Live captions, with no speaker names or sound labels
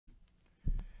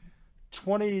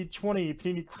2020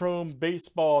 Panini Chrome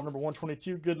Baseball number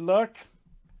 122. Good luck.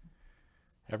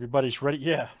 Everybody's ready.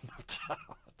 Yeah, no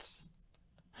doubt.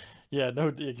 Yeah, no,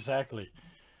 exactly.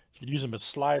 You could use them as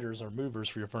sliders or movers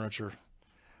for your furniture.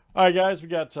 All right, guys, we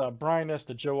got Brian S.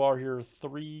 to Joe R. here.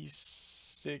 3,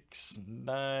 6,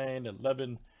 9,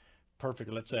 11.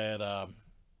 Perfect. Let's add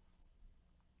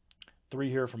 3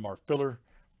 here from our filler.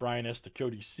 Brian S. to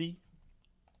Cody C.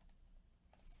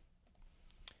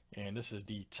 And this is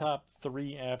the top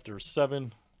 3 after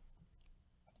 7.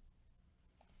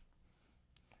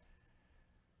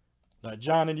 Now,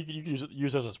 John, and you can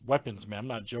use those as weapons, man. I'm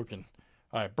not joking.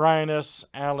 All right, Brian S.,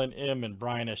 Alan M., and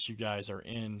Brian S., you guys are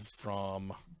in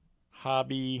from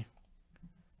Hobby.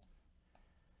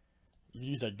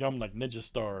 You use that gum like Ninja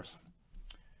Stars.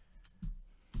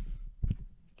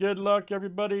 Good luck,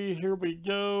 everybody. Here we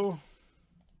go.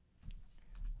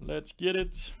 Let's get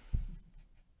it.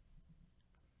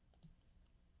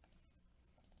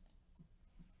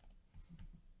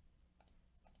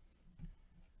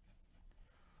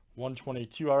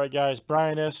 $122. All right, guys.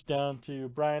 Brian S. down to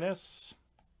Brian S.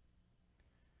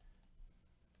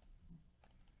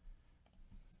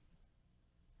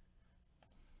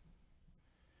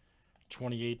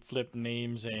 $28 flip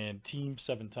names and teams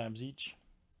 7 times each.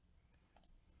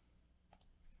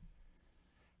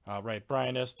 All right,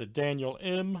 Brian S. to Daniel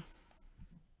M.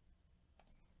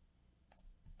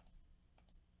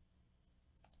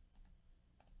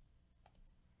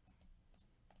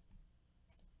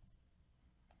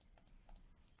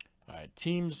 All right,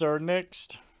 teams are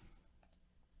next.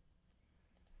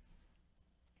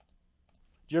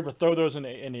 Do you ever throw those in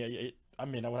the I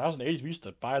mean, when I was in the 80s, we used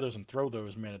to buy those and throw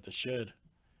those, man, at the shed.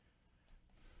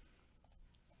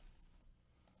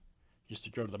 Used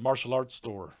to go to the martial arts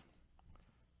store.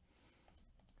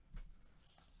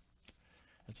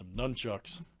 And some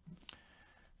nunchucks.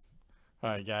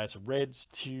 All right, guys. Reds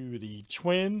to the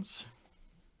Twins.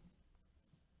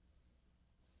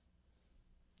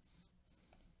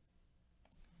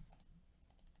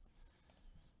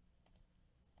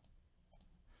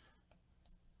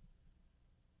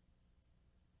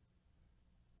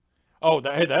 Oh,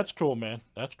 hey, that's cool, man.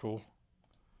 That's cool.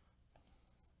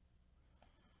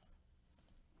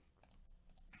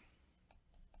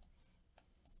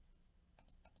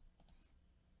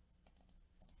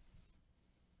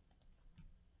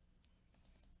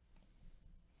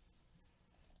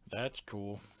 That's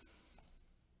cool.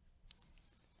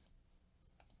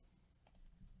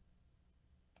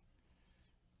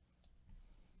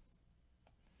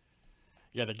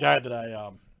 Yeah, the guy that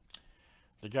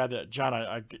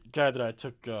I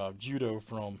took judo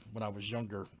from when I was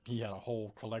younger, he had a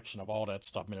whole collection of all that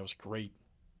stuff. Man, it was great.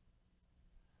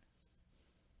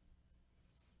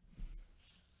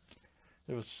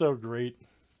 It was so great.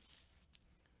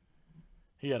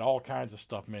 He had all kinds of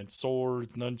stuff, man.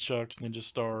 Swords, nunchucks, ninja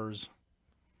stars.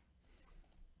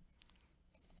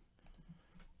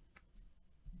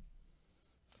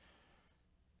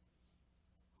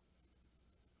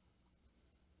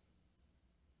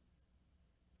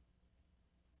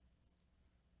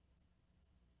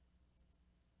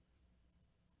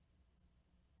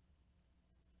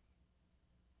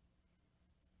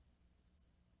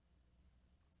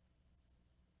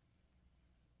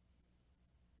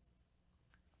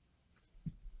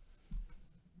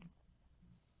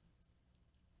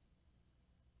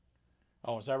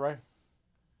 Oh, is that right?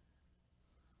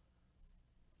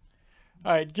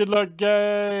 All right, good luck,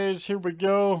 guys. Here we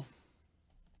go.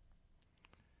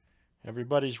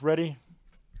 Everybody's ready.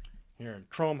 Here in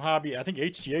Chrome Hobby. I think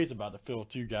HTA is about to fill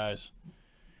too, guys.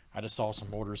 I just saw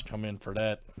some orders come in for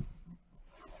that.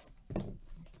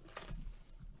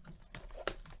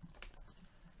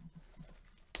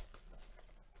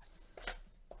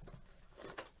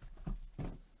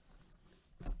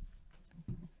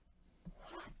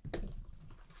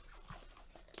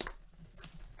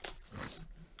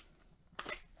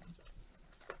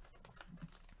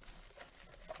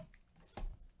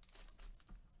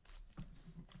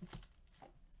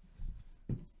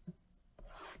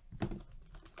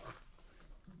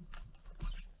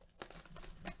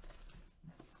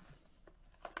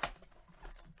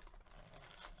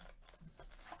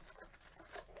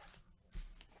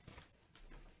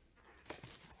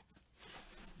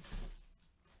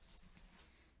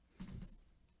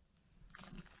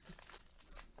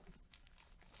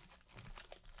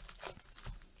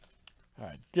 All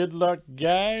right, good luck,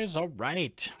 guys. All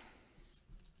right.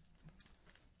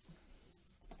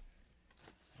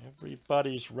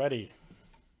 Everybody's ready.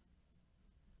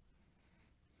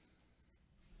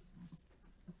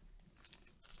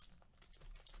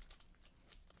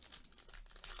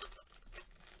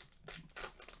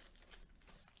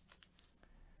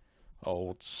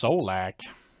 Old Solak.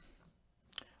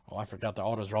 Oh, I forgot the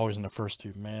autos are always in the first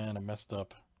two. Man, I messed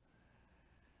up.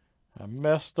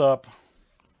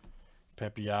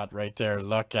 Pepiot right there.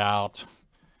 Look out.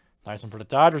 Nice one for the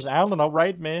Dodgers. Allen, all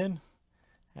right, man.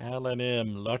 Allen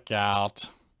M. Look out.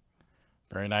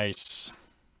 Very nice.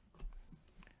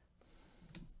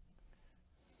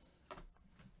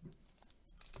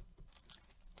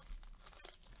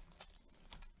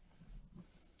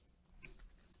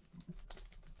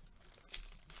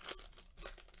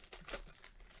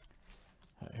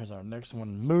 Here's our next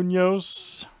one.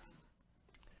 Munoz,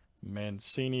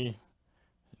 Mancini,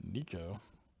 Nico,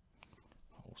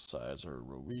 Sizer,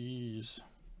 Ruiz.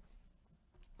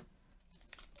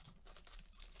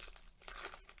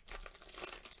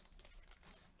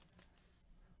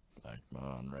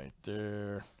 Blackmon right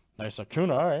there. Nice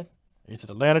Acuna. All right. He's at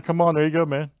Atlanta. Come on. There you go,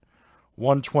 man.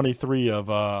 123 of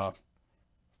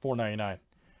 499.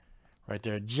 Right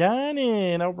there.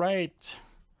 Johnny. All right.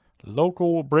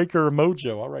 Local Breaker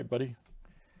Mojo. All right, buddy.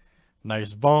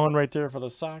 Nice Vaughn right there for the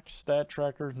Sox. Stat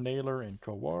Tracker, Naylor, and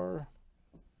Kowar.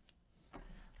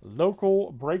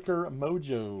 Local Breaker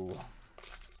Mojo.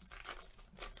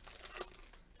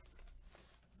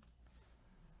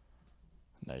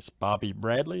 Nice Bobby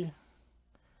Bradley.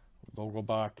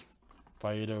 Vogelbach.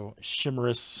 Faedo.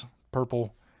 Shimmerous.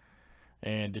 Purple.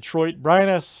 And Detroit. Brian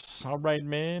S. All right,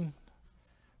 man.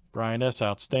 Brian S.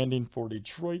 Outstanding for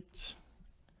Detroit.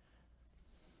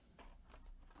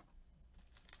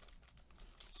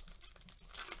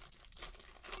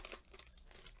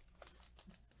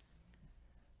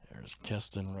 There's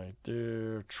Keston right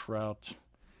there. Trout.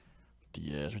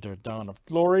 Diaz right there. Dawn of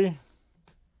Glory.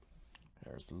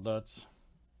 There's Lutz.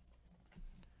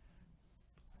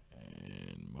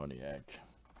 And Moniak.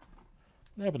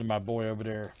 What happened to my boy over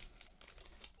there?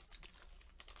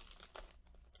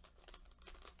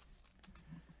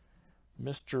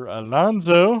 Mr.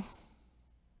 Alonso.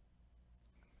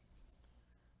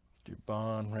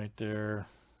 Dubon right there.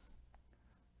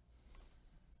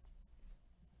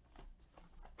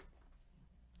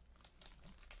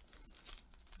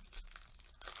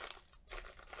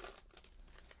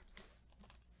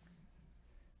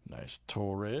 Nice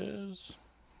Torres,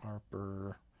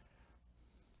 Harper,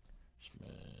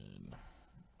 Schmid.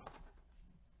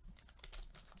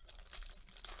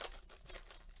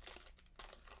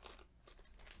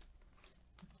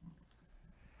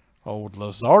 Old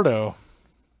Luzardo.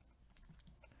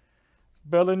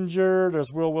 Bellinger,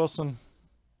 there's Will Wilson.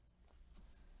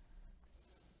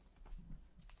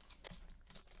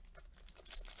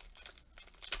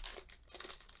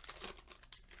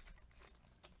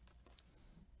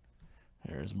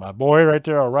 There's my boy right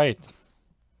there. All right.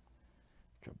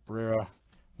 Cabrera.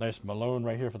 Nice Malone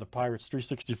right here for the Pirates.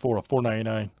 364 of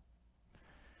 499.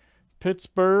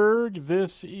 Pittsburgh.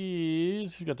 This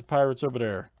is... Who got the Pirates over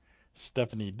there?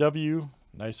 Stephanie W.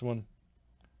 Nice one.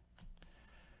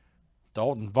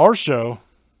 Dalton Varsho.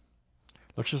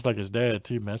 Looks just like his dad,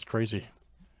 too, man. That's crazy.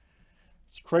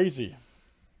 It's crazy.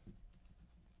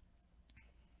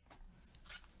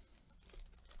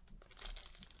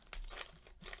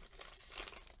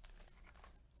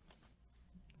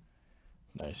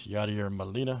 Nice Yadier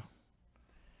Molina.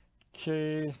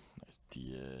 Okay. Nice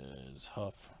Diaz.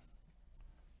 Huff.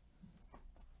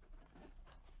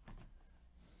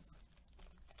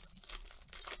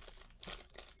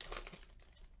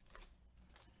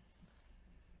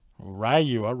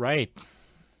 Ryu. All right.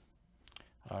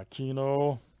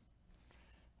 Aquino.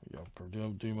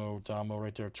 Perdumo, Damo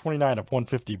right there. 29 of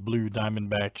 150 blue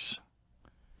Diamondbacks.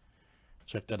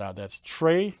 Check that out. That's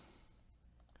Trey.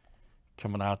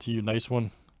 Coming out to you. Nice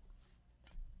one.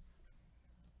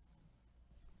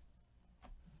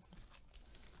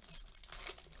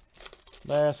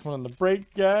 Last one on the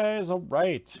break, guys. All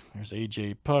right. There's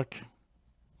AJ Puck.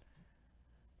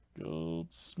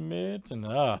 Goldsmith. And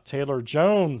Taylor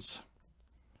Jones.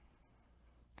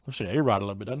 Looks like A-Rod a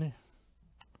little bit, doesn't he?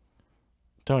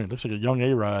 Tony, looks like a young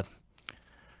A-Rod.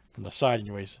 From the side,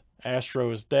 anyways.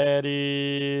 Astros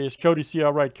daddy is Cody C.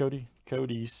 All right, Cody.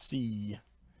 Cody C.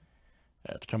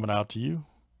 That's coming out to you.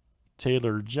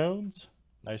 Taylor Jones.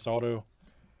 Nice auto.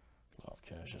 Love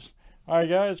cashes. All right,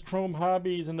 guys. Chrome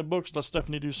Hobbies in the books. Let's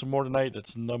definitely do some more tonight.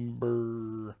 That's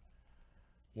number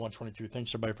 122. Thanks,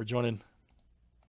 everybody, for joining.